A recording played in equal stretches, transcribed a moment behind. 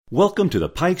Welcome to the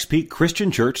Pikes Peak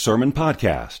Christian Church Sermon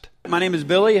Podcast. My name is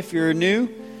Billy. If you're new,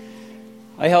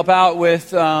 I help out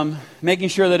with making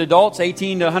sure that adults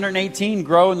 18 to 118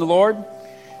 grow in the Lord.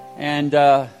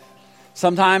 And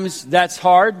sometimes that's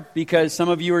hard because some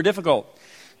of you are difficult.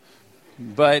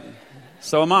 But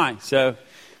so am I.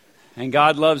 And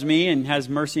God loves me and has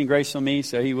mercy and grace on me,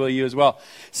 so He will you as well.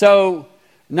 So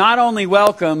not only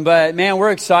welcome, but man,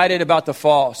 we're excited about the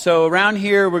fall. So around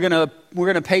here, we're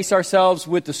gonna pace ourselves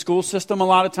with the school system a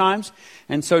lot of times.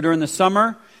 And so during the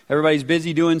summer, everybody's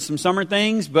busy doing some summer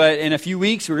things, but in a few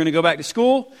weeks, we're gonna go back to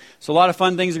school. So a lot of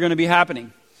fun things are gonna be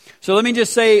happening. So let me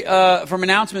just say, from an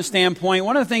announcement standpoint,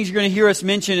 one of the things you're gonna hear us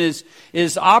mention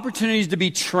is opportunities to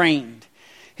be trained.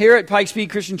 Here at Pikes Peak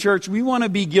Christian Church, we want to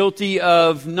be guilty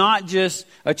of not just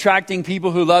attracting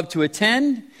people who love to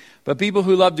attend, but people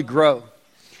who love to grow.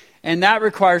 And that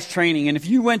requires training. And if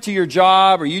you went to your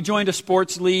job or you joined a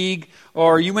sports league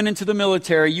or you went into the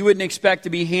military, you wouldn't expect to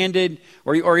be handed,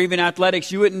 or even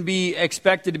athletics, you wouldn't be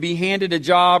expected to be handed a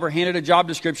job or handed a job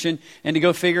description and to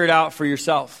go figure it out for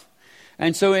yourself.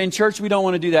 And so in church, we don't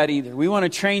want to do that either. We want to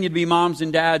train you to be moms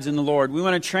and dads in the Lord. We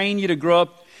want to train you to grow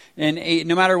up, and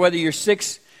no matter whether you're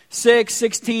 6,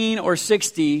 16, or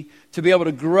 60, to be able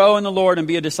to grow in the Lord and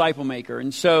be a disciple maker.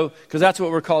 And so, because that's what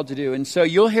we're called to do. And so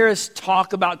you'll hear us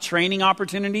talk about training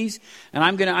opportunities. And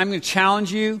I'm gonna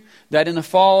challenge you that in the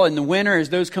fall and the winter, as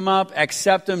those come up,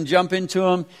 accept them, jump into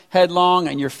them headlong,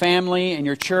 and your family and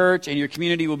your church and your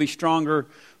community will be stronger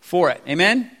for it.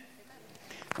 Amen?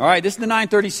 All right, this is the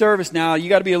 9:30 service now. You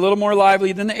got to be a little more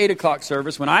lively than the 8 o'clock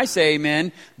service. When I say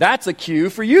amen, that's a cue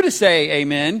for you to say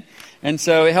amen. And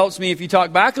so it helps me if you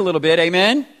talk back a little bit.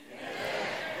 Amen?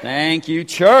 Thank you,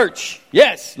 church.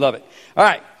 Yes, love it. All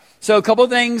right. So a couple of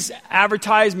things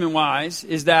advertisement-wise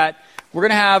is that we're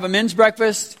going to have a men's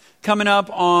breakfast coming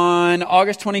up on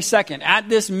August 22nd. At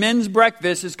this men's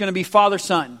breakfast, it's going to be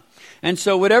father-son. And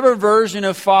so whatever version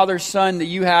of father-son that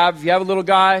you have, if you have a little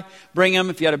guy, bring him.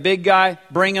 If you had a big guy,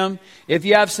 bring him. If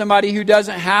you have somebody who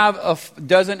doesn't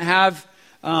have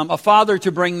a father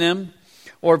to bring them,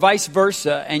 or vice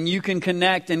versa, and you can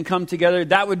connect and come together,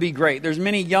 that would be great. There's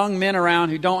many young men around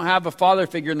who don't have a father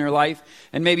figure in their life,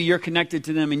 and maybe you're connected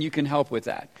to them and you can help with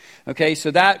that. Okay,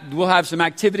 so that we'll have some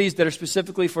activities that are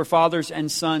specifically for fathers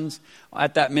and sons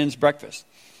at that men's breakfast.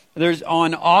 There's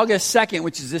on August 2nd,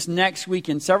 which is this next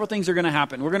weekend, several things are going to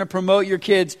happen. We're going to promote your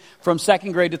kids from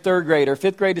 2nd grade to 3rd grade, or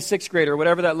 5th grade to 6th grade, or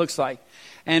whatever that looks like.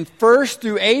 And 1st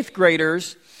through 8th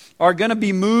graders are going to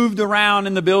be moved around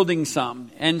in the building some.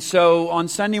 And so on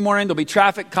Sunday morning, there'll be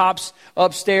traffic cops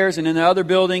upstairs and in the other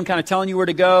building kind of telling you where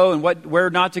to go and where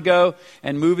not to go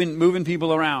and moving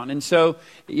people around. And so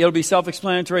it'll be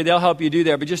self-explanatory. They'll help you do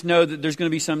that. But just know that there's going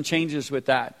to be some changes with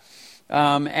that.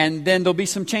 And then there'll be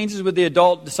some changes with the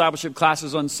adult discipleship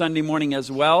classes on Sunday morning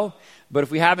as well. But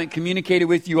if we haven't communicated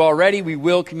with you already, we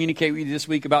will communicate with you this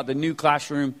week about the new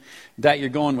classroom that you're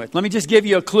going with. Let me just give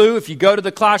you a clue. If you go to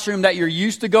the classroom that you're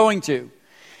used to going to,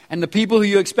 and the people who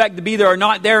you expect to be there are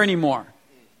not there anymore,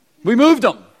 we moved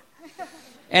them.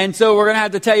 And so we're going to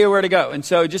have to tell you where to go. And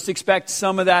so just expect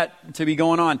some of that to be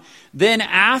going on. Then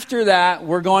after that,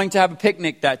 we're going to have a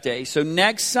picnic that day. So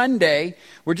next Sunday,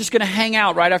 we're just going to hang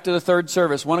out right after the 3rd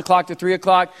service, 1 o'clock to 3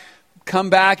 o'clock.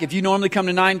 Come back. If you normally come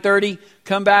to 9:30,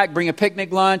 come back, bring a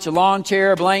picnic lunch, a lawn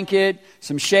chair, a blanket,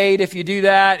 some shade if you do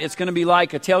that. It's going to be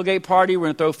like a tailgate party. We're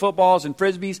going to throw footballs and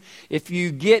frisbees. If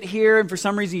you get here and for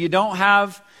some reason you don't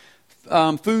have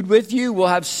food with you, we'll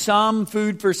have some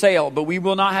food for sale, but we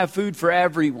will not have food for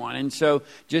everyone. And so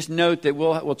just note that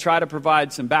we'll try to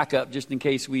provide some backup just in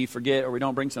case we forget or we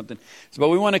don't bring something. But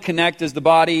we want to connect as the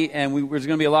body, and there's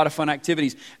going to be a lot of fun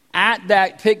activities. At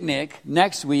that picnic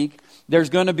next week, there's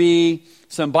going to be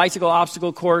some bicycle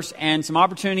obstacle course and some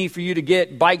opportunity for you to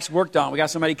get bikes worked on. We got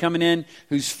somebody coming in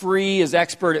who's free, is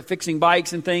expert at fixing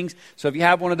bikes and things. So if you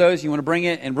have one of those, you want to bring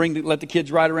it and let the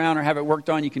kids ride around or have it worked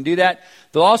on, you can do that.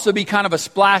 There'll also be kind of a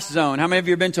splash zone. How many of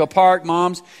you have been to a park,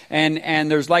 moms?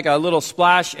 And there's like a little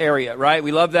splash area, right?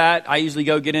 We love that. I usually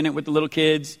go get in it with the little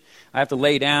kids. I have to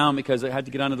lay down because I have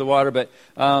to get under the water. But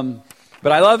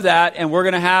I love that, and we're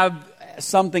going to have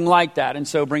something like that. And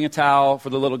so bring a towel for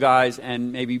the little guys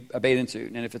and maybe a bathing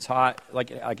suit. And if it's hot,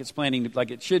 like it's planning,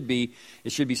 like it should be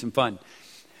some fun.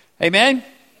 Amen?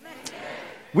 Amen.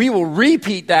 We will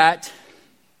repeat that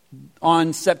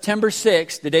on September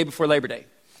 6th, the day before Labor Day.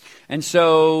 And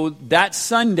so that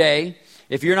Sunday,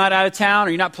 if you're not out of town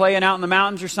or you're not playing out in the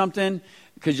mountains or something,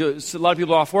 because a lot of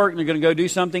people are off work and they're going to go do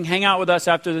something, hang out with us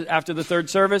after the 3rd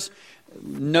service.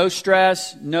 No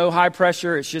stress, no high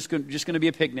pressure. It's just going to be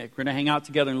a picnic. We're going to hang out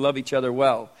together and love each other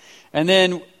well. And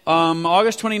then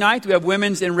August 29th, we have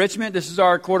Women's Enrichment. This is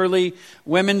our quarterly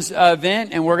women's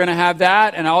event, and we're going to have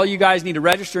that. And all you guys need to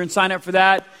register and sign up for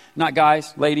that. Not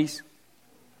guys, ladies.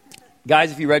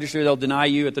 Guys, if you register, they'll deny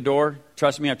you at the door.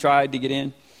 Trust me, I've tried to get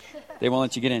in. They won't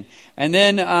let you get in. And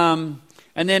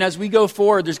then as we go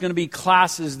forward, there's going to be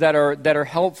classes that are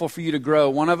helpful for you to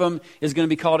grow. One of them is going to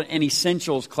be called an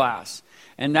essentials class.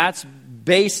 And that's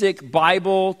basic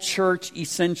Bible church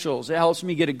essentials. It helps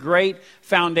me get a great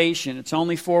foundation. It's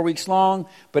only 4 weeks long,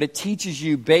 but it teaches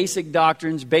you basic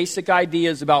doctrines, basic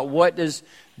ideas about what does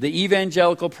the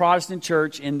evangelical Protestant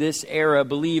church in this era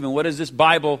believe, and what does this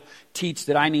Bible teach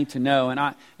that I need to know.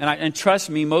 And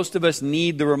trust me, most of us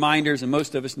need the reminders, and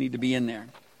most of us need to be in there.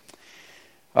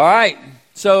 All right.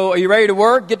 So are you ready to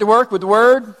work? Get to work with the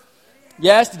Word?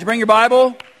 Yes. Did you bring your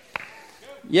Bible?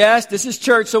 Yes, this is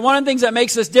church. So one of the things that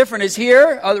makes us different is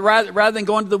here, rather than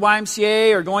going to the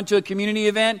YMCA or going to a community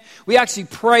event, we actually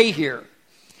pray here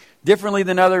differently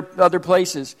than other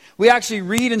places. We actually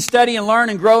read and study and learn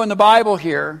and grow in the Bible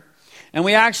here. And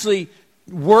we actually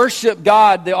worship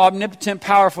God, the omnipotent,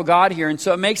 powerful God here. And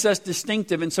so it makes us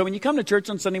distinctive. And so when you come to church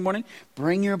on Sunday morning,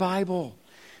 bring your Bible.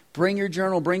 Bring your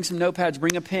journal. Bring some notepads.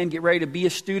 Bring a pen. Get ready to be a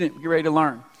student. Get ready to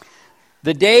learn.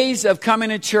 The days of coming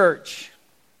to church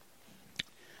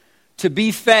to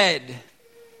be fed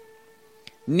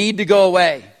need to go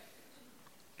away.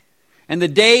 And the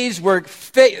days where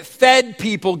fed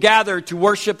people gather to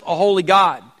worship a holy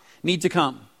God need to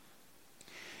come.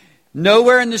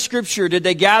 Nowhere in the Scripture did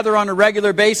they gather on a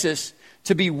regular basis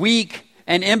to be weak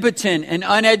and impotent and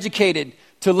uneducated,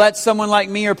 to let someone like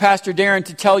me or Pastor Darren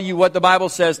to tell you what the Bible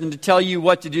says and to tell you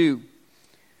what to do.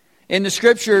 In the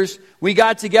Scriptures, we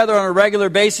got together on a regular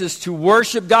basis to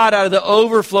worship God out of the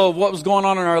overflow of what was going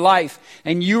on in our life.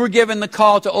 And you were given the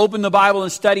call to open the Bible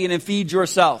and study it and feed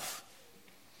yourself.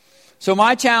 So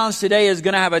my challenge today is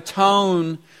going to have a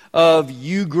tone of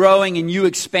you growing and you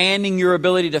expanding your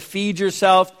ability to feed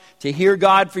yourself, to hear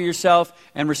God for yourself,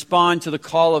 and respond to the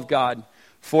call of God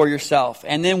for yourself.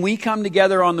 And then we come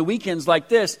together on the weekends like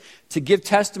this to give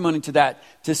testimony to that,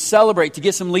 to celebrate, to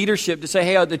get some leadership, to say,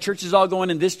 hey, the church is all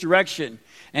going in this direction,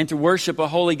 and to worship a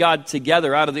holy God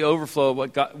together out of the overflow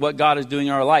of what God is doing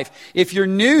in our life. If you're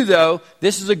new, though,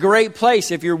 this is a great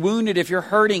place. If you're wounded, if you're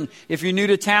hurting, if you're new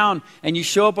to town, and you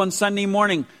show up on Sunday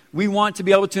morning, we want to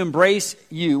be able to embrace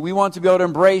you. We want to be able to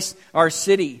embrace our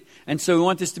city. And so we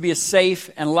want this to be a safe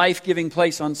and life-giving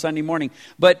place on Sunday morning.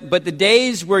 But the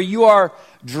days where you are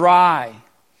dry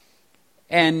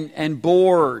and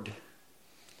bored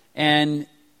and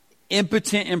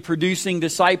impotent in producing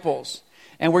disciples,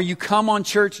 and where you come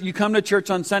to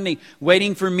church on Sunday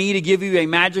waiting for me to give you a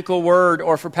magical word,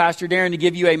 or for Pastor Darren to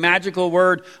give you a magical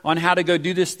word on how to go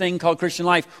do this thing called Christian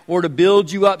life, or to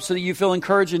build you up so that you feel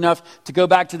encouraged enough to go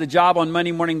back to the job on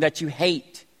Monday morning that you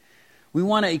hate. We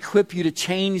want to equip you to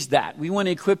change that. We want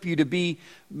to equip you to be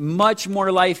much more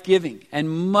life-giving and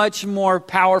much more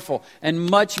powerful and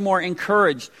much more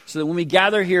encouraged, so that when we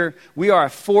gather here, we are a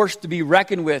force to be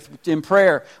reckoned with in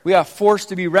prayer. We are a force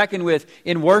to be reckoned with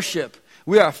in worship.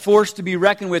 We are a force to be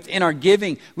reckoned with in our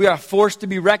giving. We are a force to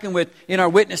be reckoned with in our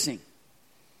witnessing.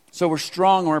 So we're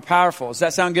strong and we're powerful. Does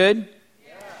that sound good?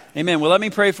 Yeah. Amen. Well, let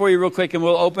me pray for you real quick, and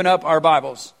we'll open up our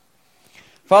Bibles.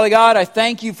 Father God, I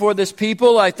thank you for this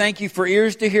people. I thank you for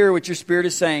ears to hear what your Spirit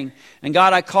is saying. And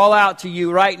God, I call out to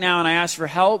you right now, and I ask for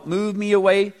help. Move me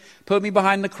away. Put me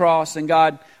behind the cross. And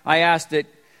God, I ask that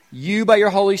you, by your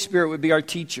Holy Spirit, would be our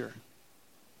teacher.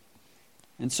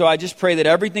 And so I just pray that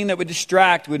everything that would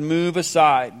distract would move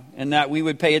aside, and that we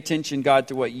would pay attention, God,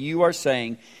 to what you are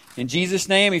saying. In Jesus'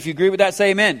 name, if you agree with that,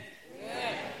 say amen.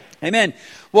 Amen. Amen.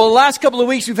 Well, the last couple of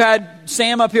weeks we've had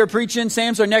Sam up here preaching.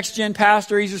 Sam's our next-gen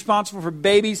pastor. He's responsible for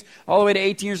babies all the way to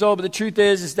 18 years old. But the truth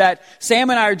is that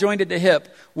Sam and I are joined at the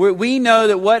hip. We know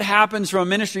that what happens from a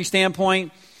ministry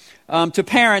standpoint to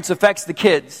parents affects the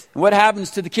kids. And what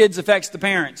happens to the kids affects the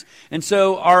parents. And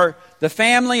so the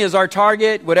family is our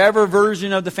target, whatever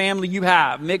version of the family you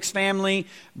have. Mixed family,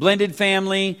 blended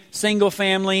family, single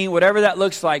family, whatever that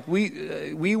looks like.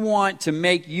 We want to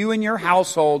make you and your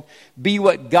household be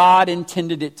what God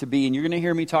intended it to be. And you're going to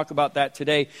hear me talk about that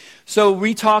today. So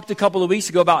we talked a couple of weeks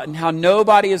ago about how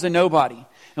nobody is a nobody.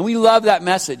 And we love that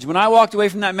message. When I walked away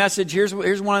from that message, here's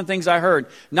one of the things I heard.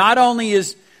 Not only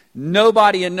is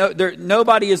nobody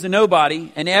is a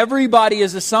nobody, and everybody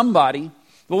is a somebody.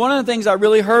 But one of the things I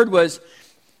really heard was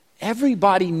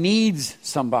everybody needs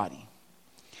somebody.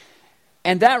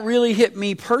 And that really hit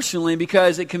me personally,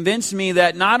 because it convinced me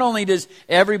that not only does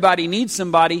everybody need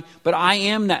somebody, but I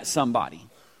am that somebody.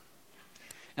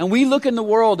 And we look in the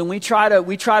world and we try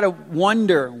to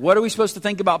wonder, what are we supposed to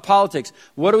think about politics?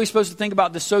 What are we supposed to think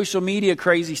about the social media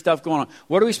crazy stuff going on?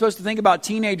 What are we supposed to think about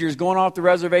teenagers going off the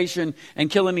reservation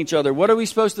and killing each other? What are we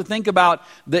supposed to think about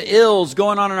the ills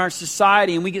going on in our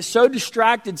society? And we get so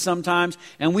distracted sometimes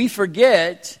and we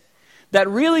forget that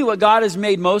really what God has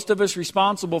made most of us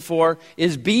responsible for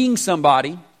is being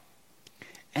somebody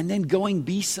and then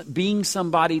being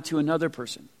somebody to another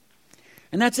person.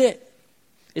 And that's it.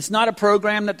 It's not a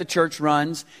program that the church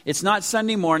runs. It's not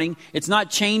Sunday morning. It's not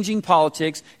changing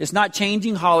politics. It's not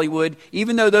changing Hollywood,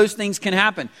 even though those things can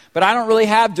happen. But I don't really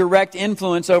have direct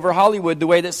influence over Hollywood the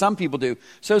way that some people do.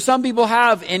 So some people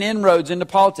have an inroads into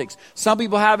politics. Some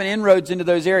people have an inroads into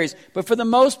those areas. But for the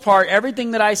most part,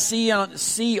 everything that I see on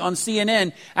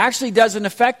CNN actually doesn't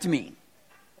affect me.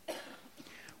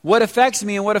 What affects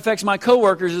me and what affects my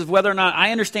coworkers is whether or not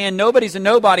I understand nobody's a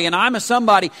nobody and I'm a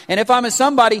somebody. And if I'm a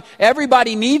somebody,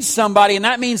 everybody needs somebody. And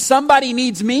that means somebody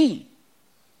needs me.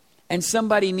 And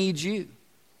somebody needs you.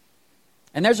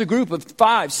 And there's a group of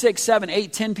 5, 6, 7,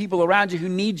 8, 10 people around you who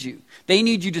need you. They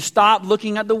need you to stop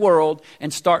looking at the world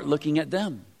and start looking at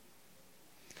them.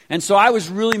 And so I was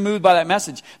really moved by that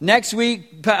message. Next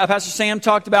week, Pastor Sam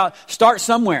talked about start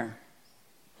somewhere.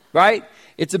 Right?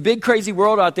 It's a big, crazy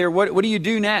world out there. What do you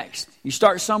do next? You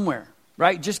start somewhere,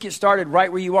 right? Just get started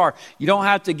right where you are. You don't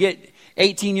have to get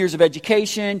 18 years of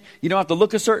education. You don't have to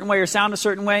look a certain way or sound a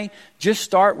certain way. Just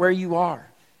start where you are.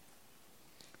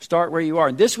 Start where you are.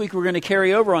 And this week we're going to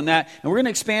carry over on that, and we're going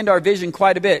to expand our vision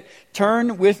quite a bit.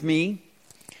 Turn with me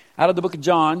out of the book of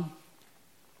John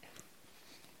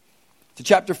to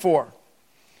chapter 4.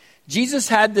 Jesus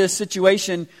had this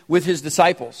situation with his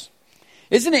disciples.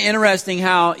 Isn't it interesting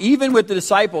how even with the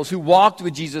disciples who walked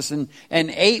with Jesus and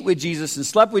ate with Jesus and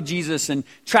slept with Jesus and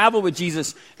traveled with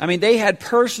Jesus, I mean, they had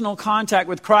personal contact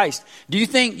with Christ. Do you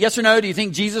think, yes or no, do you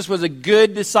think Jesus was a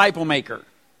good disciple maker?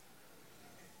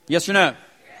 Yes or no?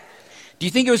 Do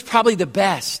you think it was probably the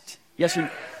best? Yes or no?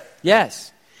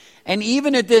 Yes. And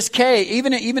even at this case,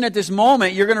 even at this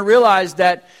moment, you're going to realize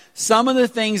that some of the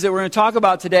things that we're going to talk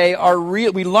about today are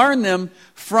real. We learn them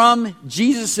from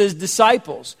Jesus'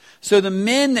 disciples. So the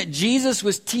men that Jesus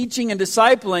was teaching and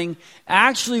discipling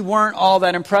actually weren't all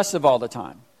that impressive all the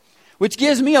time. Which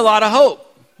gives me a lot of hope.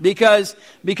 Because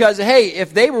hey,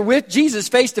 if they were with Jesus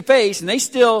face to face and they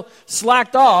still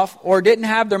slacked off or didn't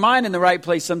have their mind in the right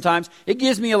place sometimes, it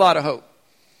gives me a lot of hope.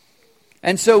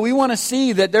 And so we want to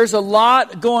see that there's a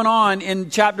lot going on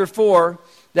in chapter 4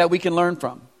 that we can learn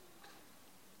from.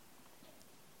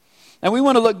 And we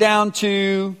want to look down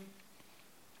to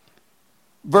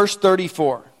verse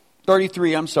 33.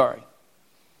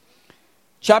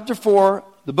 Chapter 4,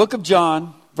 the book of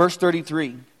John, verse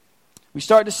 33. We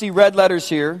start to see red letters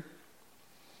here.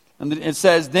 And it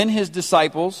says, "Then his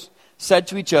disciples said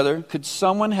to each other, 'Could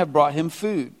someone have brought him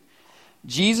food?'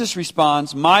 Jesus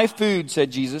responds, 'My food,' said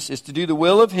Jesus, 'is to do the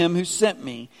will of him who sent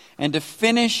me and to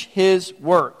finish his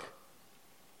work.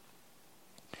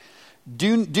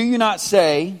 Do you not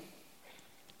say,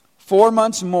 4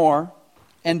 months more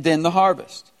and then the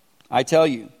harvest? I tell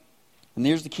you,'" and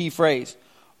here's the key phrase,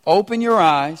 "open your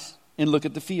eyes and look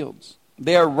at the fields.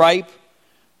 They are ripe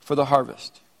for the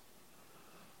harvest."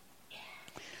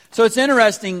 So it's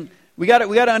interesting. We got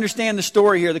to understand the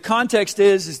story here. The context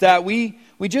is that we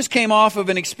just came off of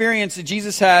an experience that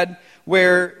Jesus had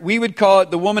where we would call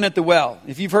it the woman at the well.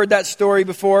 If you've heard that story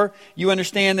before, you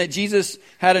understand that Jesus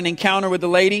had an encounter with a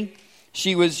lady.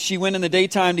 She went in the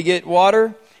daytime to get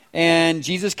water, and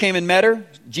Jesus came and met her.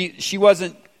 She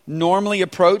wasn't normally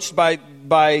approached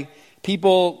by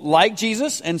people like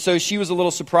Jesus, and so she was a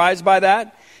little surprised by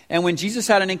that. And when Jesus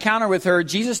had an encounter with her,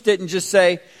 Jesus didn't just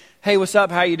say, "Hey, what's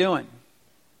up? How you doing?"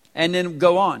 and then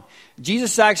go on.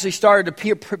 Jesus actually started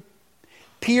to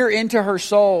peer into her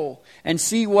soul and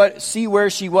see where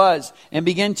she was, and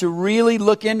begin to really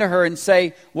look into her and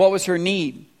say what was her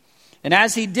need. And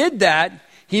as he did that,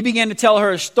 he began to tell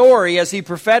her a story as he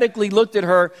prophetically looked at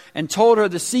her and told her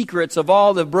the secrets of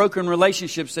all the broken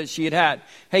relationships that she had had.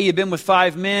 Hey, you've been with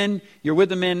 5 men. You're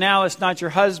with a man now. It's not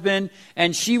your husband.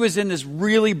 And she was in this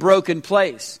really broken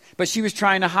place, but she was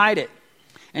trying to hide it.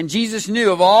 And Jesus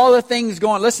knew of all the things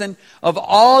going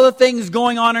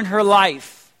on in her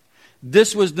life,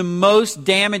 this was the most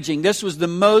damaging. This was the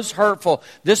most hurtful.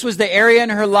 This was the area in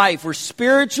her life where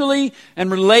spiritually and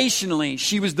relationally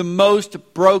she was the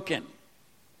most broken.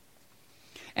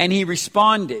 And he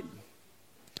responded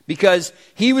because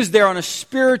he was there on a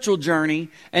spiritual journey,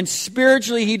 and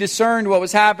spiritually he discerned what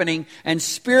was happening, and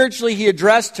spiritually he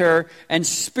addressed her, and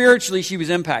spiritually she was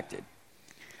impacted.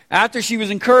 after she was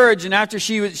encouraged and after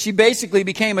she basically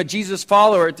became a Jesus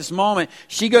follower at this moment,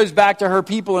 she goes back to her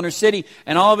people in her city,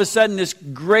 and all of a sudden this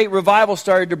great revival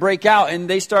started to break out, and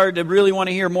they started to really want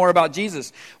to hear more about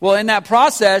Jesus. Well, in that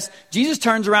process, Jesus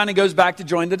turns around and goes back to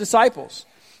join the disciples.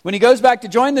 When he goes back to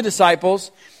join the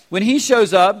disciples, when he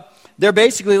shows up, they're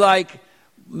basically like,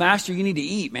 Master, you need to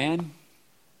eat, man.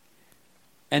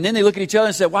 And then they look at each other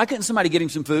and say, why couldn't somebody get him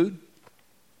some food?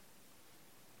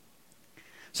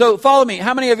 So follow me.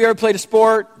 How many of you ever played a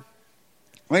sport?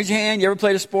 Raise your hand. You ever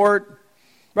played a sport?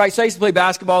 Right. So I used to play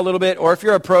basketball a little bit. Or if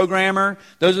you're a programmer,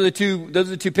 those are the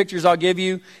two pictures I'll give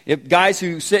you. If guys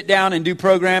who sit down and do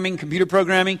programming, computer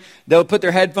programming, they'll put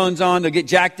their headphones on, they'll get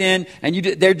jacked in, and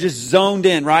they're just zoned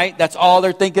in, right? That's all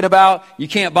they're thinking about. You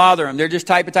can't bother them. They're just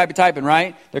typing,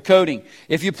 right? They're coding.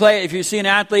 If you see an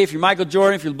athlete, if you're Michael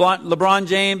Jordan, if you're LeBron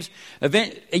James,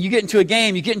 you get into a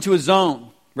game, you get into a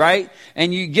zone, right?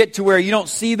 And you get to where you don't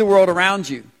see the world around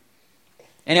you.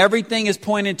 And everything is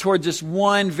pointed towards this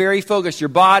one very focus. Your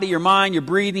body, your mind, your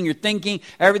breathing, your thinking,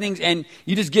 everything's, and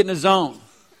you just get in a zone.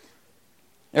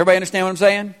 Everybody understand what I'm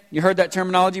saying? You heard that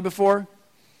terminology before?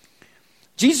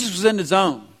 Jesus was in the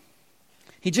zone.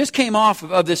 He just came off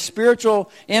of this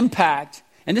spiritual impact,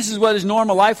 and this is what his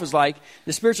normal life was like.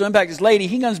 The spiritual impact, this lady,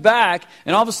 he comes back,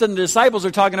 and all of a sudden the disciples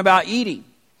are talking about eating.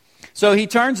 So he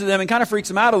turns to them and kind of freaks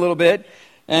them out a little bit.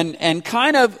 And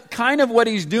kind of what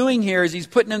he's doing here is he's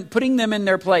putting them in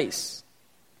their place.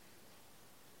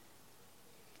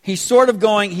 He's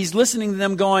he's listening to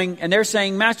them going, and they're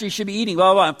saying, Master, you should be eating, blah,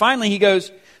 blah, blah. And finally he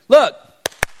goes, look,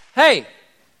 hey.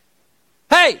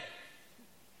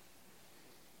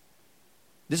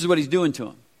 This is what he's doing to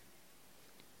them.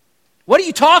 What are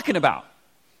you talking about?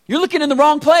 You're looking in the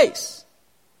wrong place.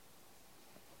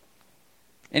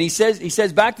 And he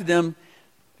says back to them,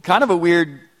 kind of a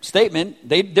weird statement.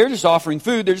 They're just offering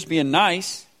food. They're just being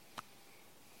nice.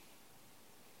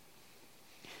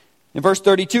 In verse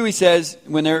 32, he says,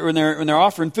 when they're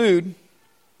offering food,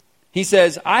 he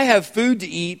says, I have food to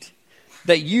eat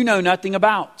that you know nothing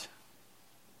about.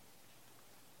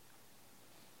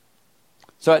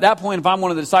 So at that point, if I'm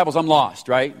one of the disciples, I'm lost,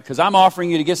 right? Because I'm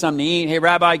offering you to get something to eat. Hey,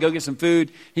 Rabbi, go get some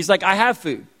food. He's like, I have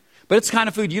food. But it's the kind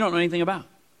of food you don't know anything about.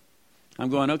 I'm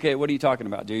going, okay, what are you talking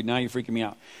about, dude? Now you're freaking me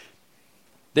out.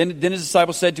 Then his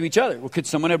disciples said to each other, well, could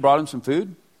someone have brought him some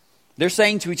food? They're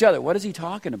saying to each other, what is he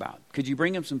talking about? Could you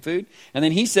bring him some food? And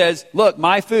then he says, look,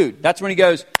 my food. That's when he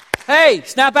goes, hey,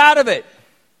 snap out of it.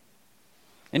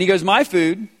 And he goes, my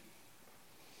food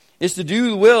is to do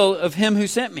the will of him who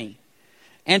sent me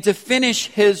and to finish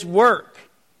his work.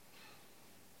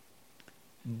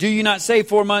 Do you not say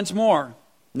 4 months more?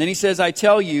 And then he says, I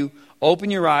tell you,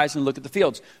 open your eyes and look at the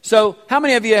fields. So how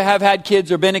many of you have had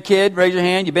kids or been a kid? Raise your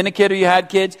hand. You've been a kid or you had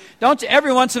kids.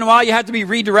 Every once in a while you have to be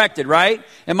redirected, right?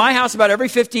 In my house, about every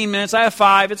 15 minutes, I have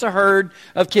 5. It's a herd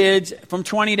of kids from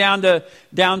 20 down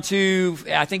to,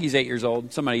 I think he's 8 years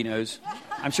old. Somebody knows.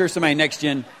 I'm sure somebody next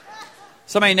gen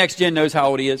knows how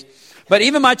old he is. But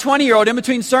even my 20-year-old, in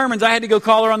between sermons, I had to go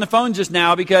call her on the phone just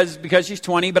now because she's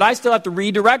 20, but I still have to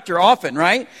redirect her often,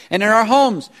 right? And in our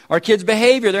homes, our kids'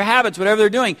 behavior, their habits, whatever they're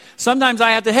doing, sometimes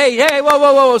I have to, hey,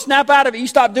 whoa, snap out of it. You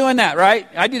stop doing that, right?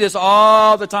 I do this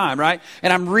all the time, right?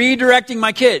 And I'm redirecting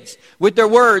my kids with their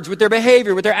words, with their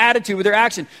behavior, with their attitude, with their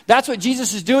action. That's what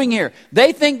Jesus is doing here.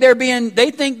 They think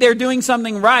they're doing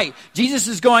something right. Jesus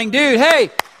is going, dude,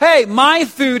 hey, my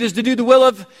food is to do the will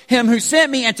of him who sent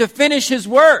me and to finish his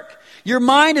work. Your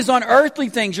mind is on earthly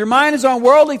things. Your mind is on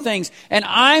worldly things. And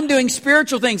I'm doing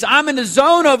spiritual things. I'm in the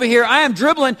zone over here. I am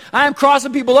dribbling. I am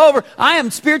crossing people over. I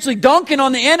am spiritually dunking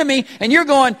on the enemy. And you're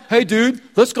going, hey, dude,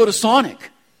 let's go to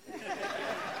Sonic.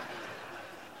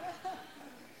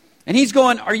 And he's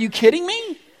going, are you kidding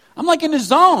me? I'm like in the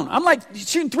zone. I'm like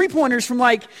shooting 3-pointers from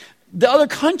like the other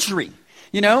country,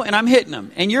 and I'm hitting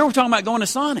them. And you're talking about going to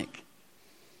Sonic.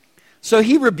 So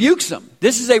he rebukes them.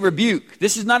 This is a rebuke.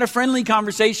 This is not a friendly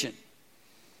conversation.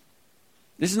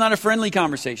 This is not a friendly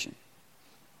conversation.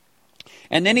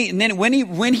 And then when he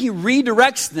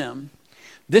redirects them,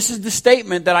 this is the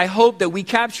statement that I hope that we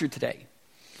capture today.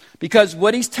 Because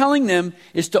what he's telling them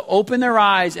is to open their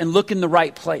eyes and look in the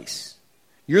right place.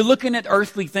 You're looking at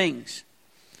earthly things.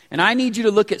 And I need you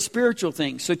to look at spiritual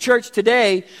things. So church,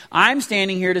 today, I'm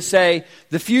standing here to say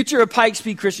the future of Pikes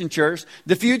Peak Christian Church,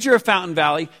 the future of Fountain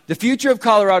Valley, the future of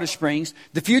Colorado Springs,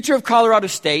 the future of Colorado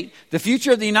State, the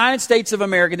future of the United States of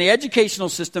America, the educational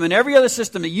system, and every other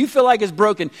system that you feel like is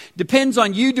broken depends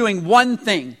on you doing one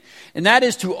thing. And that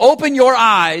is to open your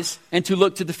eyes and to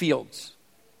look to the fields.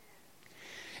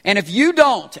 And if you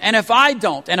don't, and if I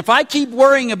don't, and if I keep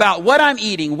worrying about what I'm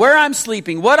eating, where I'm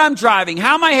sleeping, what I'm driving,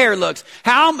 how my hair looks,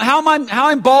 how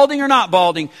I'm balding or not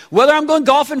balding, whether I'm going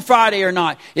golfing Friday or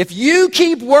not, if you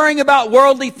keep worrying about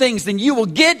worldly things, then you will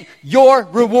get your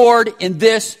reward in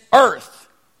this earth.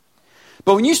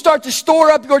 But when you start to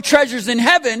store up your treasures in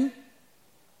heaven,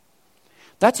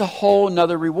 that's a whole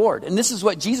nother reward. And this is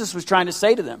what Jesus was trying to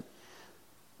say to them.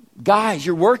 Guys,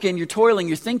 you're working, you're toiling,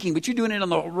 you're thinking, but you're doing it on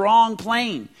the wrong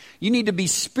plane. You need to be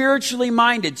spiritually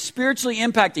minded, spiritually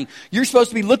impacting. You're supposed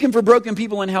to be looking for broken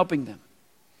people and helping them.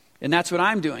 And that's what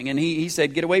I'm doing. And he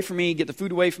said, get away from me, get the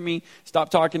food away from me, stop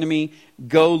talking to me,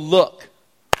 go look.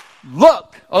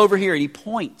 Look over here. And he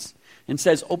points and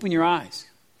says, open your eyes.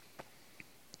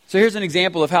 So here's an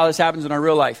example of how this happens in our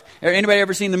real life. Anybody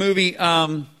ever seen the movie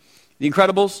The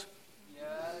Incredibles?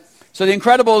 So The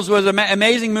Incredibles was an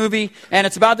amazing movie, and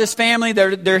it's about this family.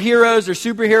 They're heroes, they're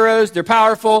superheroes, they're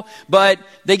powerful, but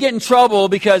they get in trouble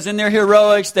because in their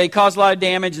heroics, they cause a lot of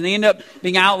damage, and they end up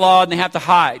being outlawed, and they have to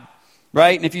hide,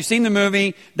 right? And if you've seen the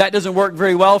movie, that doesn't work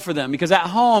very well for them, because at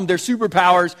home, their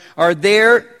superpowers are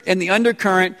there, and the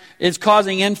undercurrent is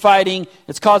causing infighting.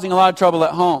 It's causing a lot of trouble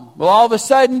at home. Well, all of a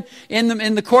sudden,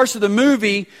 in the course of the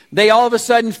movie, they all of a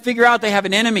sudden figure out they have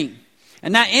an enemy.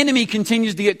 And that enemy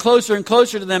continues to get closer and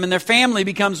closer to them, and their family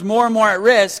becomes more and more at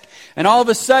risk. And all of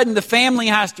a sudden, the family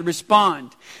has to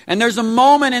respond. And there's a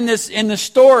moment in the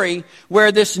story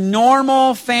where this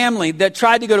normal family that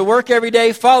tried to go to work every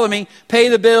day, follow me, pay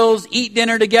the bills, eat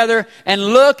dinner together, and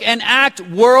look and act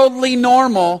worldly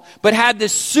normal, but had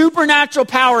this supernatural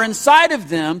power inside of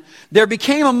them, there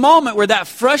became a moment where that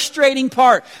frustrating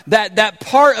part, that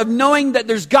part of knowing that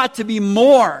there's got to be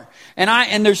more,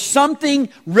 and there's something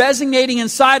resonating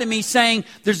inside of me saying,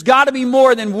 there's got to be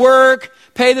more than work,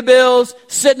 pay the bills,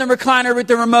 sit in the recliner with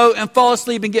the remote, and fall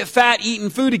asleep and get fat eating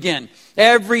food again.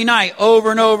 Every night, over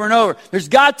and over and over. There's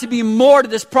got to be more to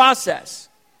this process.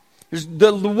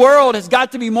 The world has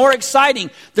got to be more exciting.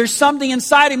 There's something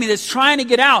inside of me that's trying to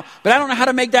get out, but I don't know how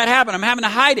to make that happen. I'm having to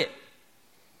hide it.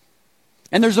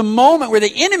 And there's a moment where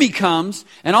the enemy comes,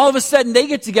 and all of a sudden they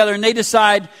get together and they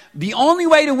decide the only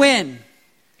way to win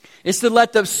is to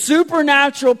let the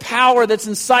supernatural power that's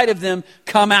inside of them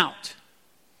come out.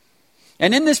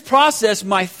 And in this process,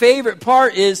 my favorite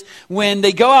part is when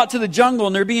they go out to the jungle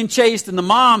and they're being chased, and the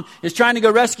mom is trying to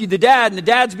go rescue the dad, and the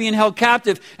dad's being held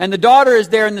captive, and the daughter is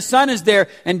there and the son is there,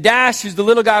 and Dash, who's the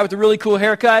little guy with the really cool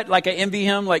haircut, like I envy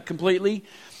him like completely.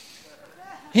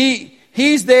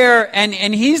 He's there, and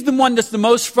he's the one that's the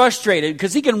most frustrated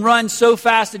because he can run so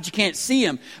fast that you can't see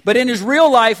him. But in his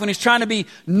real life, when he's trying to be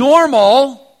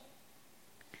normal,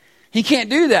 he can't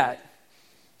do that.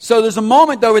 So there's a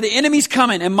moment, though, where the enemy's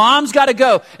coming, and mom's got to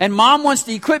go. And mom wants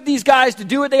to equip these guys to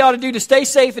do what they ought to do to stay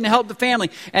safe and to help the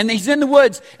family. And he's in the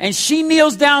woods, and she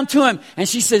kneels down to him, and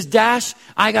she says, Dash,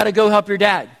 I got to go help your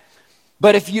dad.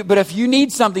 But if you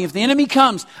need something, if the enemy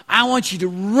comes, I want you to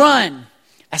run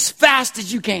as fast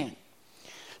as you can.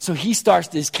 So his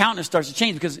countenance starts to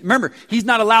change, because remember, he's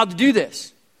not allowed to do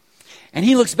this. And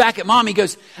he looks back at mom, he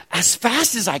goes, as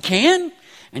fast as I can?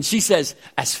 And she says,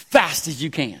 as fast as you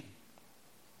can.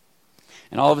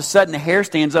 And all of a sudden, the hair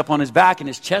stands up on his back and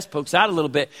his chest pokes out a little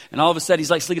bit. And all of a sudden,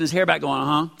 he's like slicking his hair back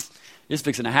going, it's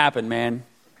fixing to happen, man.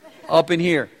 Up in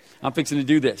here. I'm fixing to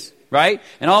do this, right?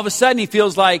 And all of a sudden, he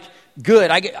feels like,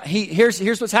 good.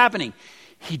 Here's what's happening.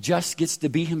 He just gets to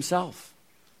be himself.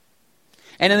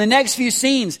 And in the next few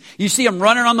scenes, you see him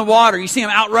running on the water. You see him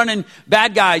outrunning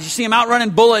bad guys. You see him outrunning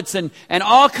bullets and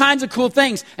all kinds of cool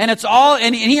things. And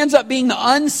he ends up being the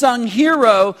unsung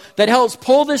hero that helps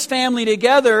pull this family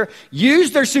together,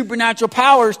 use their supernatural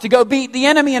powers to go beat the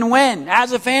enemy and win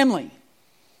as a family.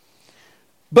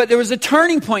 But there was a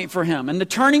turning point for him. And the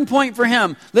turning point for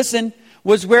him, listen,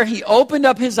 was where he opened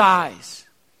up his eyes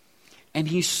and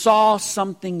he saw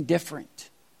something different.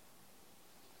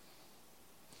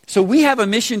 So we have a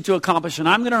mission to accomplish, and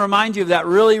I'm going to remind you of that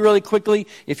really, really quickly.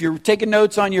 If you're taking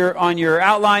notes on your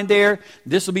outline there,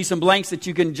 this will be some blanks that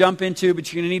you can jump into,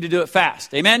 but you're going to need to do it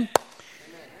fast. Amen?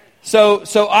 So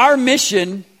our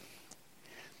mission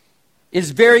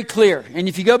is very clear. And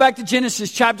if you go back to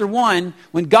Genesis chapter 1,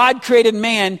 when God created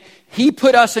man, He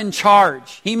put us in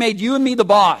charge. He made you and me the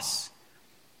boss.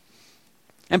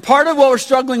 And part of what we're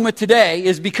struggling with today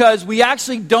is because we are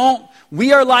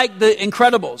like the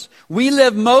Incredibles. We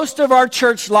live most of our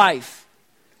church life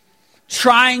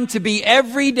trying to be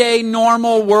everyday,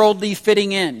 normal, worldly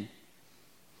fitting in.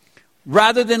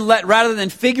 Rather than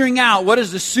figuring out what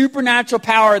is the supernatural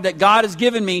power that God has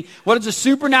given me, what is the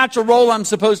supernatural role I'm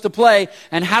supposed to play,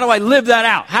 and how do I live that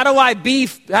out? How do I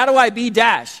be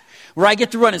Dash, where I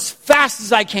get to run as fast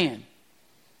as I can?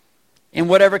 in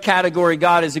whatever category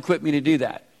God has equipped me to do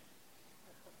that.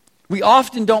 We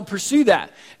often don't pursue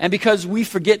that. And because we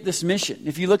forget this mission.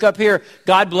 If you look up here,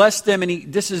 God blessed them,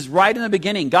 and this is right in the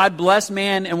beginning. God blessed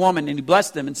man and woman, and he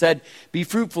blessed them and said, be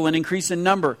fruitful and increase in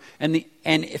number, and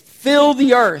fill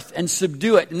the earth and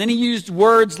subdue it. And then he used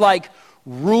words like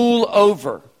rule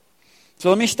over. So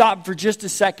let me stop for just a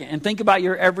second and think about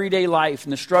your everyday life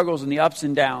and the struggles and the ups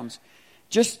and downs.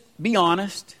 Just be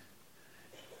honest.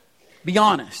 Be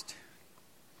honest.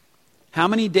 How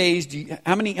many days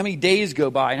how many days go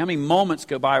by and how many moments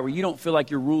go by where you don't feel like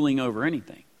you're ruling over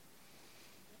anything?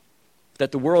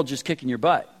 That the world's just kicking your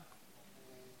butt.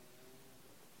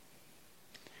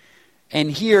 And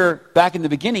here, back in the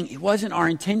beginning, it wasn't our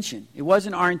intention. It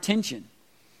wasn't our intention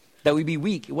that we be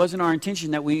weak. It wasn't our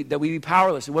intention that we be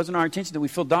powerless. It wasn't our intention that we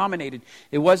feel dominated.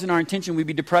 It wasn't our intention we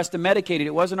be depressed and medicated.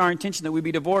 It wasn't our intention that we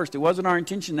be divorced. It wasn't our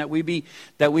intention that we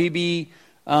be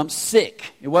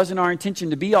sick. It wasn't our intention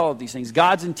to be all of these things.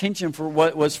 God's intention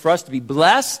was for us to be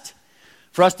blessed,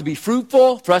 for us to be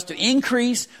fruitful, for us to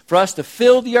increase, for us to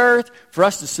fill the earth, for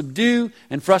us to subdue,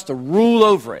 and for us to rule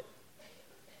over it.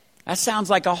 That sounds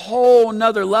like a whole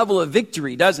nother level of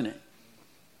victory, doesn't it?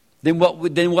 Than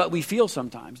what we feel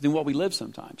sometimes, than what we live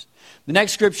sometimes. The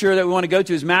next scripture that we want to go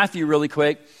to is Matthew really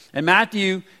quick. And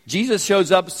Matthew, Jesus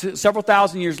shows up several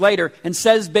thousand years later and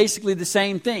says basically the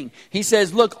same thing. He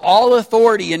says, look, all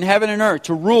authority in heaven and earth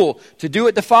to rule, to do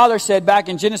what the Father said back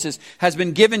in Genesis, has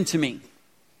been given to me.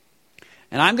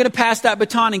 And I'm going to pass that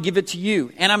baton and give it to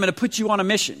you. And I'm going to put you on a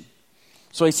mission.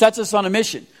 So he sets us on a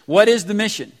mission. What is the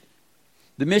mission?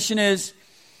 The mission is,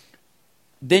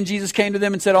 then Jesus came to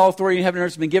them and said, all authority in heaven and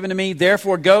earth has been given to me.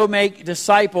 Therefore, go make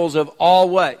disciples of all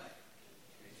what?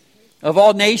 Of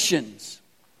all nations.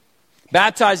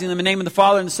 Baptizing them in the name of the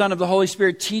Father and the Son and of the Holy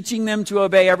Spirit, teaching them to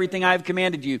obey everything I have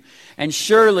commanded you. And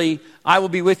surely I will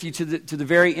be with you to the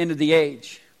very end of the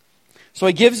age. So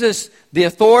he gives us the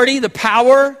authority, the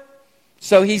power.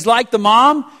 So he's like the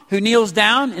mom who kneels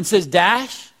down and says,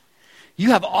 Dash,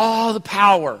 you have all the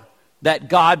power that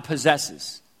God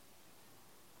possesses.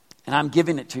 And I'm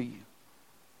giving it to you.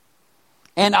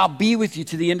 And I'll be with you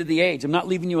to the end of the age. I'm not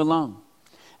leaving you alone.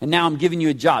 And now I'm giving you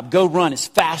a job. Go run as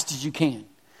fast as you can.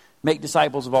 Make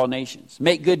disciples of all nations.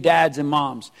 Make good dads and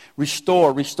moms.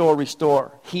 Restore, restore,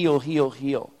 restore. Heal, heal,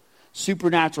 heal.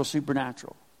 Supernatural,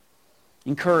 supernatural.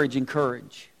 Encourage,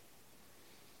 encourage.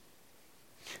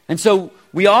 And so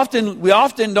we often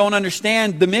don't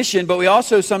understand the mission, but we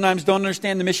also sometimes don't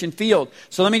understand the mission field.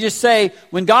 So let me just say,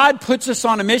 when God puts us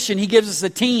on a mission, He gives us a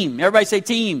team. Everybody say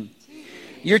team.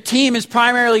 Your team is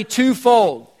primarily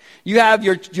twofold. You have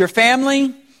your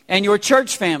family and your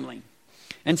church family.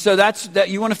 And so that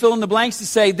you want to fill in the blanks to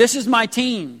say, this is my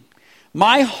team.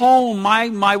 My home,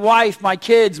 my wife, my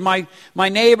kids, my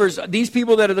neighbors, these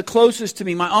people that are the closest to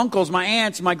me, my uncles, my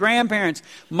aunts, my grandparents,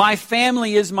 my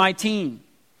family is my team.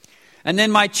 And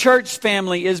then my church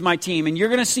family is my team. And you're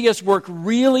going to see us work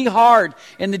really hard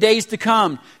in the days to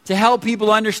come to help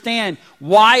people understand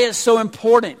why it's so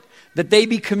important that they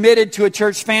be committed to a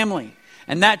church family.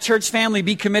 And that church family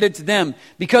be committed to them.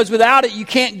 Because without it, you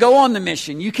can't go on the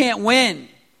mission. You can't win.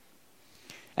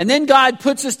 And then God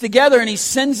puts us together and He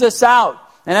sends us out.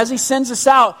 And as He sends us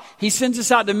out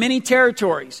to many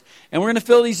territories. And we're going to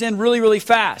fill these in really, really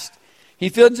fast. He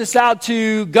sends us out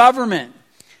to government.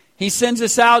 He sends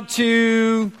us out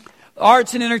to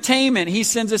arts and entertainment. He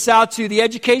sends us out to the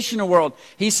educational world.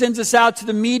 He sends us out to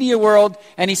the media world.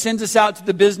 And He sends us out to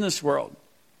the business world.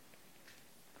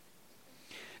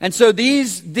 And so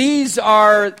these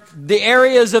are the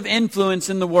areas of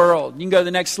influence in the world. You can go to the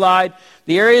next slide.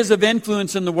 The areas of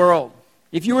influence in the world.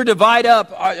 If you were to divide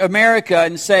up America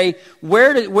and say,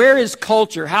 where is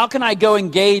culture? How can I go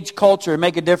engage culture and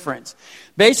make a difference?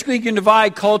 Basically, you can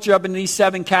divide culture up into these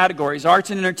 7 categories. Arts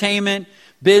and entertainment,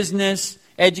 business,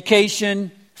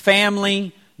 education,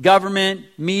 family, government,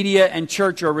 media, and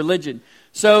church or religion.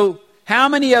 So how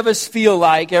many of us feel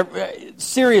like,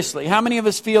 seriously, how many of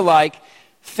us feel like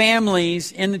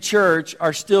families in the church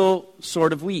are still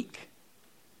sort of weak?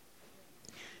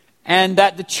 And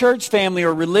that the church family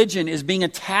or religion is being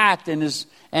attacked and is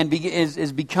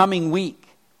becoming weak.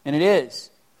 And it is.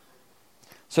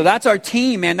 So that's our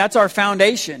team, man. That's our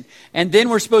foundation. And then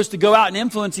we're supposed to go out and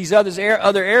influence these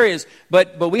other areas.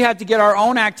 But we have to get our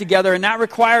own act together. And that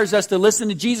requires us to listen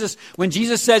to Jesus. When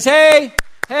Jesus says, hey,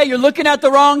 you're looking at the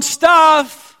wrong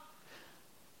stuff.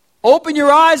 Open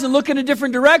your eyes and look in a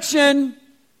different direction.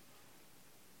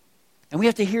 And we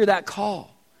have to hear that call.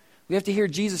 We have to hear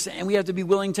Jesus, and we have to be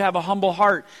willing to have a humble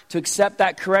heart to accept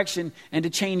that correction and to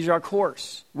change our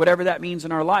course, whatever that means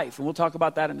in our life. And we'll talk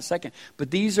about that in a second.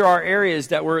 But these are our areas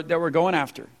that we're going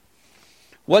after.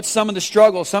 What's some of the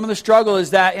struggle? Some of the struggle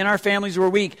is that in our families we're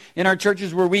weak. In our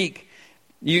churches we're weak.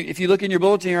 If you look in your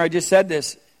bulletin here, I just said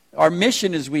this. Our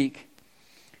mission is weak.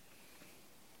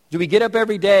 Do we get up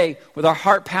every day with our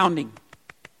heart pounding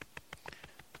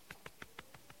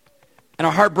and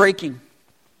our heart breaking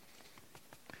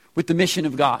with the mission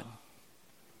of God?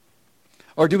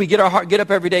 Or do we get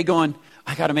up every day going,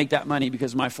 I got to make that money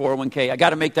because of my 401k. I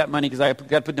got to make that money because I got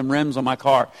to put them rims on my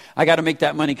car. I got to make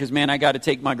that money because, man, I got to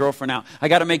take my girlfriend out. I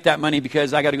got to make that money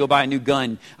because I got to go buy a new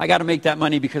gun. I got to make that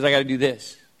money because I got to do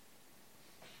this.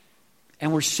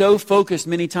 And we're so focused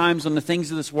many times on the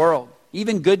things of this world,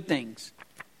 even good things.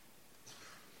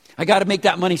 I got to make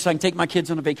that money so I can take my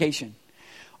kids on a vacation.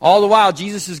 All the while,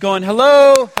 Jesus is going,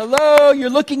 hello, you're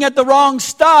looking at the wrong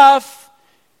stuff.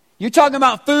 You're talking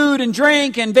about food and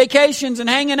drink and vacations and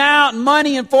hanging out and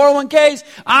money and 401ks.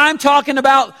 I'm talking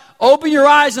about open your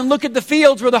eyes and look at the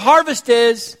fields where the harvest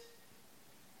is.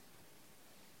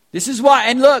 This is why.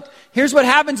 And look, here's what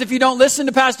happens if you don't listen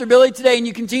to Pastor Billy today and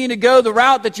you continue to go the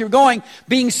route that you're going,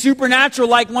 being supernatural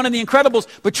like one of the Incredibles,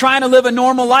 but trying to live a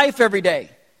normal life every day.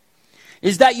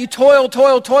 Is that you toil.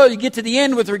 You get to the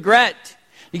end with regret.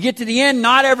 You get to the end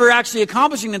not ever actually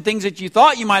accomplishing the things that you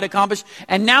thought you might accomplish,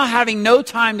 and now having no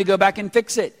time to go back and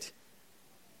fix it.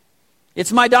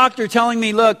 It's my doctor telling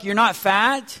me, look, you're not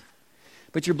fat,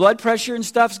 but your blood pressure and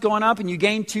stuff's going up, and you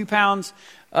gain 2 pounds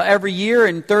every year,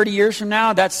 and 30 years from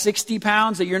now, that's 60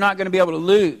 pounds that you're not going to be able to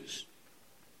lose.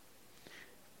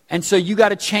 And so you got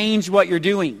to change what you're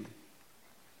doing.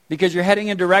 Because you're heading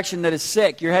in a direction that is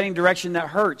sick. You're heading in a direction that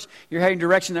hurts. You're heading in a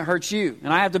direction that hurts you.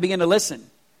 And I have to begin to listen.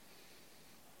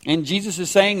 And Jesus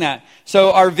is saying that.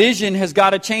 So our vision has got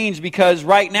to change because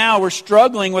right now we're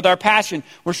struggling with our passion.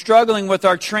 We're struggling with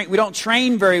our we don't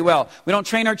train very well. We don't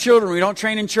train our children. We don't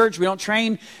train in church. We don't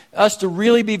train us to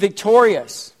really be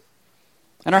victorious.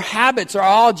 And our habits are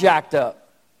all jacked up.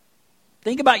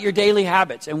 Think about your daily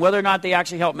habits and whether or not they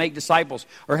actually help make disciples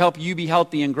or help you be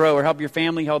healthy and grow or help your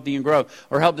family healthy and grow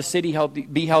or help the city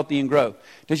be healthy and grow.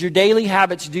 Does your daily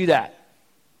habits do that?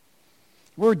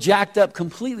 We're jacked up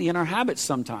completely in our habits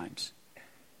sometimes.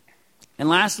 And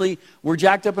lastly, we're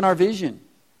jacked up in our vision.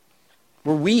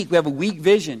 We're weak. We have a weak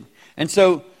vision. And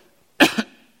so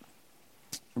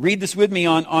read this with me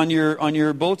on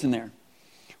your bulletin there.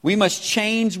 We must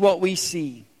change what we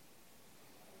see.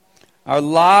 Our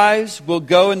lives will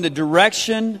go in the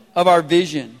direction of our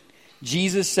vision.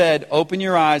 Jesus said, open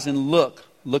your eyes and look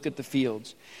at the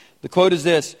fields. The quote is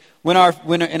this, and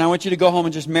I want you to go home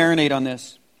and just marinate on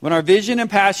this. When our vision and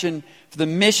passion for the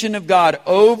mission of God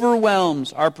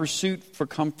overwhelms our pursuit for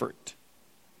comfort,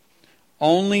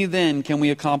 only then can we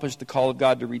accomplish the call of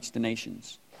God to reach the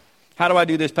nations. How do I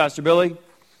do this, Pastor Billy?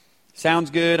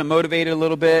 Sounds good. I'm motivated a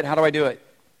little bit. How do I do it?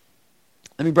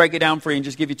 Let me break it down for you and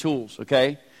just give you tools,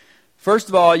 okay? First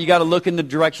of all, you got to look in the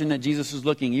direction that Jesus is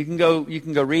looking. You can go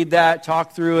read that,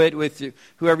 talk through it with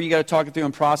whoever you got to talk it through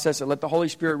and process it. Let the Holy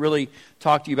Spirit really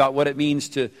talk to you about what it means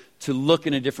to look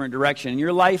in a different direction. And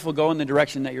your life will go in the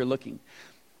direction that you're looking.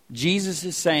 Jesus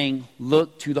is saying,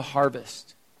 look to the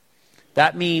harvest.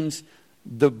 That means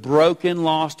the broken,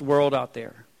 lost world out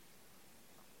there.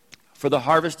 For the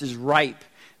harvest is ripe,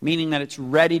 meaning that it's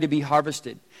ready to be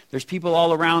harvested. There's people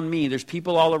all around me. There's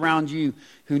people all around you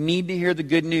who need to hear the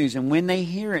good news. And when they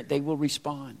hear it, they will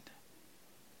respond.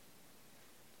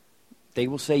 They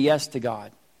will say yes to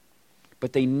God.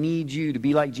 But they need you to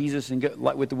be like Jesus and go,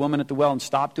 like with the woman at the well, and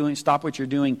stop what you're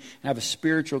doing and have a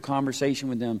spiritual conversation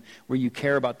with them where you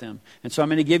care about them. And so I'm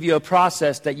going to give you a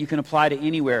process that you can apply to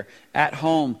anywhere, at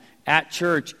home, at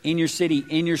church, in your city,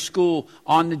 in your school,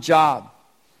 on the job.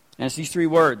 And it's these 3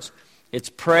 words. It's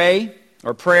pray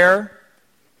or prayer,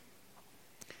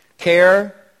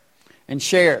 care, and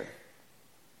share.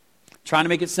 Trying to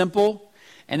make it simple.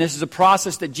 And this is a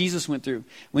process that Jesus went through.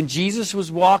 When Jesus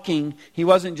was walking, he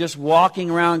wasn't just walking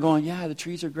around going, yeah, the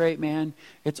trees are great, man.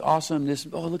 It's awesome.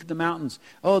 Look at the mountains.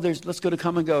 Let's go to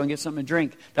Come and Go and get something to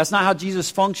drink. That's not how Jesus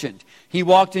functioned. He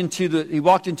walked into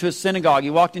a synagogue. He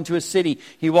walked into a city.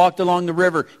 He walked along the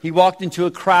river. He walked into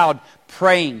a crowd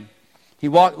praying.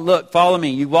 Follow me.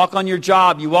 You walk on your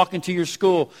job. You walk into your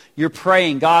school. You're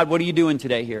praying. God, what are you doing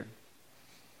today here?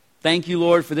 Thank you,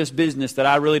 Lord, for this business that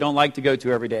I really don't like to go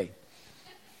to every day.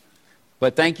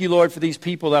 But thank you, Lord, for these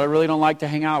people that I really don't like to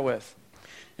hang out with.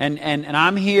 And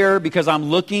I'm here because I'm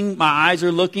looking. My eyes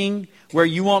are looking where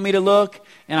you want me to look.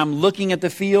 And I'm looking at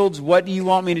the fields. What do you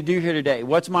want me to do here today?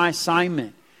 What's my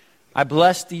assignment? I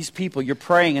bless these people. You're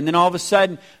praying. And then all of a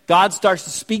sudden, God starts to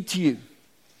speak to you.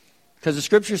 Because the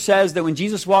scripture says that when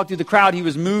Jesus walked through the crowd, he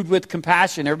was moved with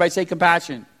compassion. Everybody say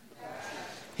compassion.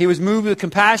 He was moved with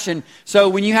compassion. So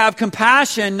when you have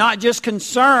compassion, not just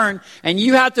concern, and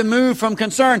you have to move from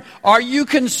concern. Are you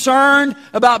concerned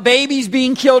about babies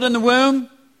being killed in the womb?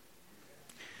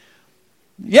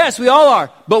 Yes, we all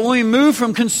are. But when we move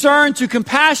from concern to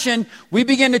compassion, we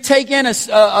begin to take in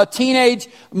a teenage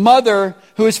mother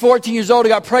who is 14 years old who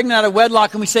got pregnant out of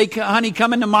wedlock, and we say, honey,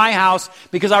 come into my house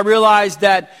because I realized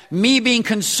that me being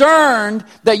concerned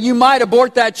that you might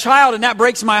abort that child and that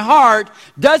breaks my heart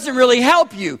doesn't really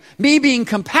help you. Me being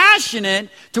compassionate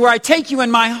to where I take you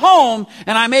in my home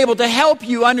and I'm able to help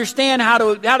you understand how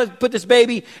to put this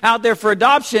baby out there for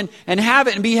adoption and have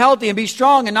it and be healthy and be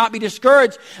strong and not be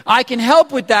discouraged. I can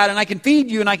help with that, and I can feed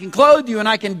you and I can clothe you and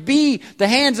I can be the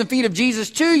hands and feet of Jesus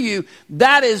to you.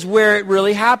 That is where it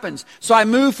really happens. So I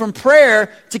move from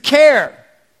prayer to care.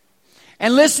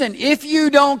 And listen, if you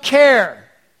don't care,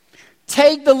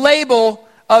 take the label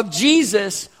of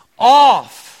Jesus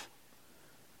off.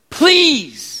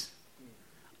 Please.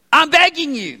 I'm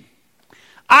begging you.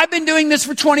 I've been doing this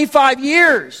for 25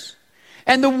 years.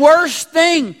 And the worst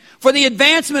thing for the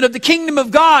advancement of the kingdom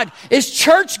of God is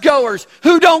churchgoers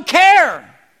who don't care.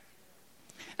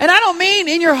 And I don't mean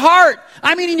in your heart.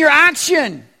 I mean in your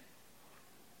action.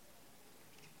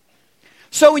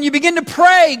 So when you begin to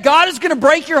pray, God is going to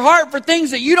break your heart for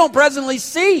things that you don't presently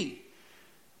see.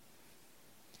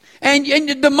 And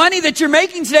the money that you're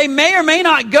making today may or may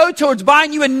not go towards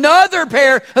buying you another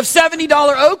pair of $70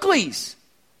 Oakleys.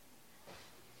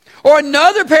 Or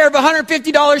another pair of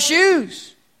 $150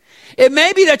 shoes. It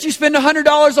may be that you spend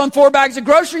 $100 on 4 bags of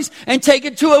groceries and take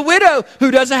it to a widow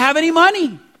who doesn't have any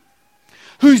money.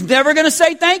 Who's never going to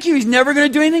say thank you. He's never going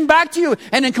to do anything back to you.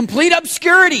 And in complete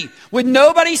obscurity, with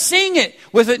nobody seeing it,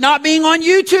 with it not being on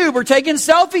YouTube or taking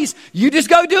selfies, you just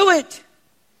go do it.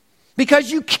 Because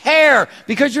you care.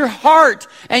 Because your heart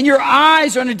and your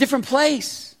eyes are in a different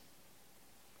place.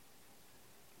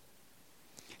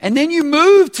 And then you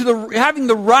move to having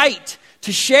the right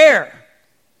to share.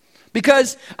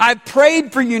 Because I've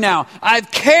prayed for you now. I've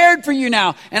cared for you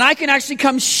now. And I can actually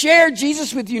come share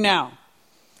Jesus with you now.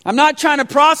 I'm not trying to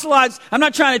proselytize. I'm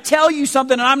not trying to tell you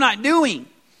something that I'm not doing.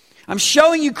 I'm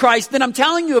showing you Christ, then I'm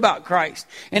telling you about Christ.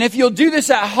 And if you'll do this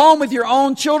at home with your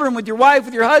own children, with your wife,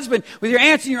 with your husband, with your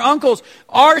aunts and your uncles,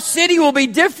 our city will be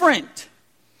different.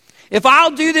 If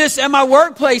I'll do this at my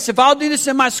workplace, if I'll do this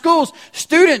in my schools,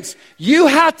 students, you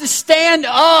have to stand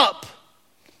up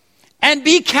and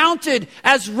be counted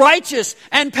as righteous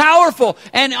and powerful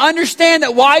and understand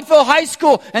that Wideville High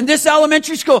School and this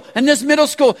elementary school and this middle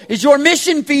school is your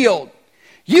mission field.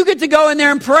 You get to go in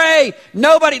there and pray.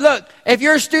 Look, if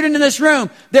you're a student in this room,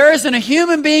 there isn't a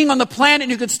human being on the planet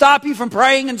who could stop you from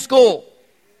praying in school.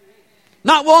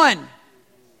 Not one.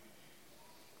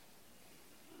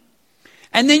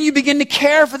 And then you begin to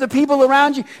care for the people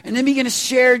around you and then begin to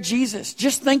share Jesus.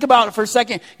 Just think about it for a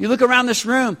second. You look around this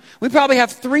room. We probably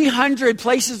have 300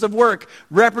 places of work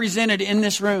represented in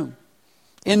this room,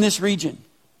 in this region.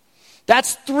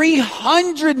 That's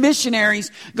 300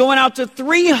 missionaries going out to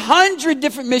 300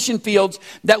 different mission fields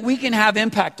that we can have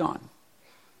impact on.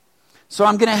 So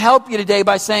I'm going to help you today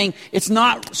by saying it's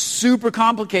not super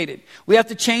complicated. We have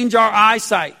to change our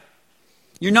eyesight.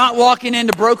 You're not walking in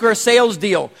to broker a sales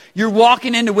deal. You're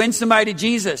walking in to win somebody to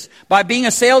Jesus. By being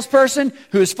a salesperson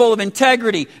who is full of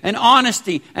integrity and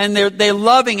honesty, and they're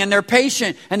loving and they're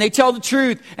patient and they tell the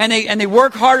truth and they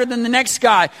work harder than the next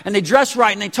guy and they dress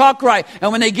right and they talk right.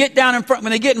 And when they get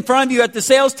in front of you at the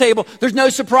sales table, there's no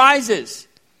surprises.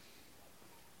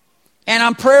 And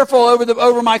I'm prayerful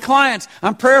over my clients.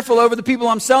 I'm prayerful over the people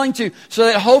I'm selling to so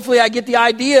that hopefully I get the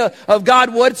idea of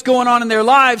God, what's going on in their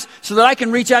lives so that I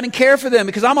can reach out and care for them.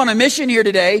 Because I'm on a mission here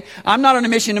today. I'm not on a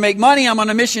mission to make money. I'm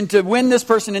on a mission to win this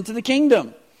person into the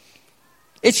kingdom.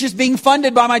 It's just being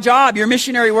funded by my job. Your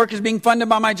missionary work is being funded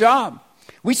by my job.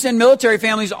 We send military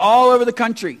families all over the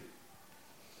country.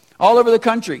 All over the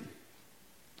country.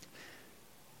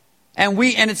 And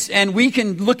we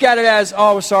can look at it as,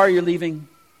 oh, sorry you're leaving.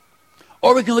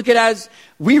 Or we can look at it as,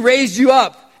 we raised you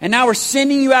up, and now we're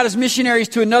sending you out as missionaries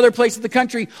to another place of the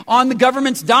country on the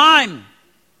government's dime.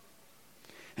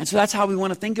 And so that's how we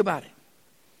want to think about it.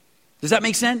 Does that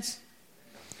make sense?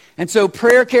 And so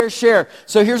prayer, care, share.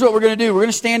 So here's what we're going to do. We're going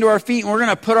to stand to our feet, and we're going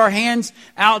to put our hands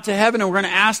out to heaven, and we're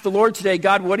going to ask the Lord today,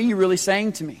 God, what are you really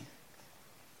saying to me?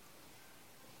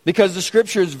 Because the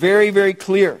scripture is very, very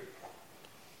clear.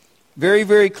 Very,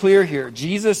 very clear here.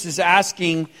 Jesus is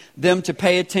asking them to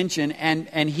pay attention,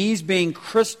 and he's being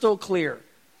crystal clear.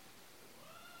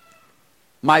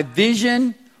 My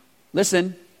vision,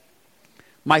 listen,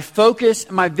 my focus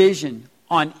and my vision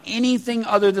on anything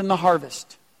other than the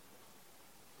harvest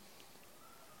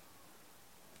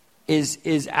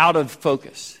is out of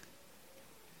focus.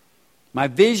 My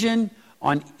vision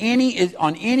on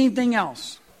anything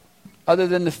else other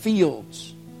than the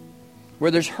fields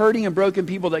where there's hurting and broken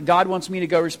people that God wants me to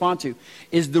go respond to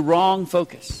is the wrong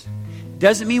focus.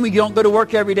 Doesn't mean we don't go to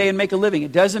work every day and make a living.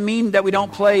 It doesn't mean that we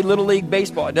don't play Little League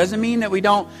baseball. It doesn't mean that we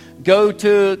don't go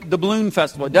to the Balloon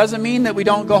Festival. It doesn't mean that we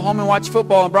don't go home and watch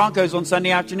football and Broncos on Sunday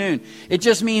afternoon. It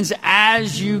just means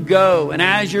as you go and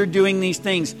as you're doing these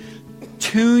things,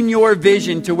 tune your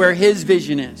vision to where His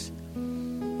vision is,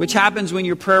 which happens when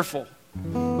you're prayerful,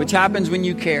 which happens when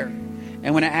you care,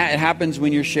 and when it happens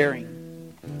when you're sharing.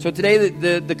 So today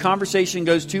the conversation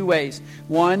goes two ways.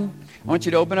 One, I want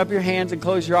you to open up your hands and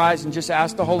close your eyes and just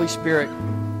ask the Holy Spirit.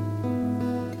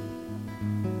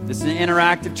 This is an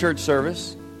interactive church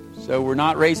service, so we're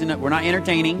not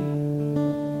entertaining.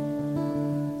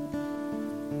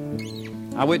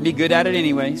 I wouldn't be good at it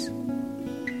anyways.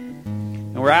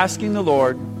 And we're asking the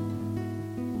Lord,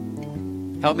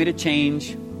 help me to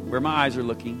change where my eyes are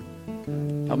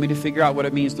looking. Help me to figure out what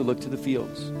it means to look to the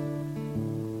fields.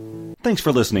 Thanks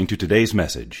for listening to today's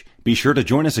message. Be sure to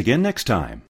join us again next time.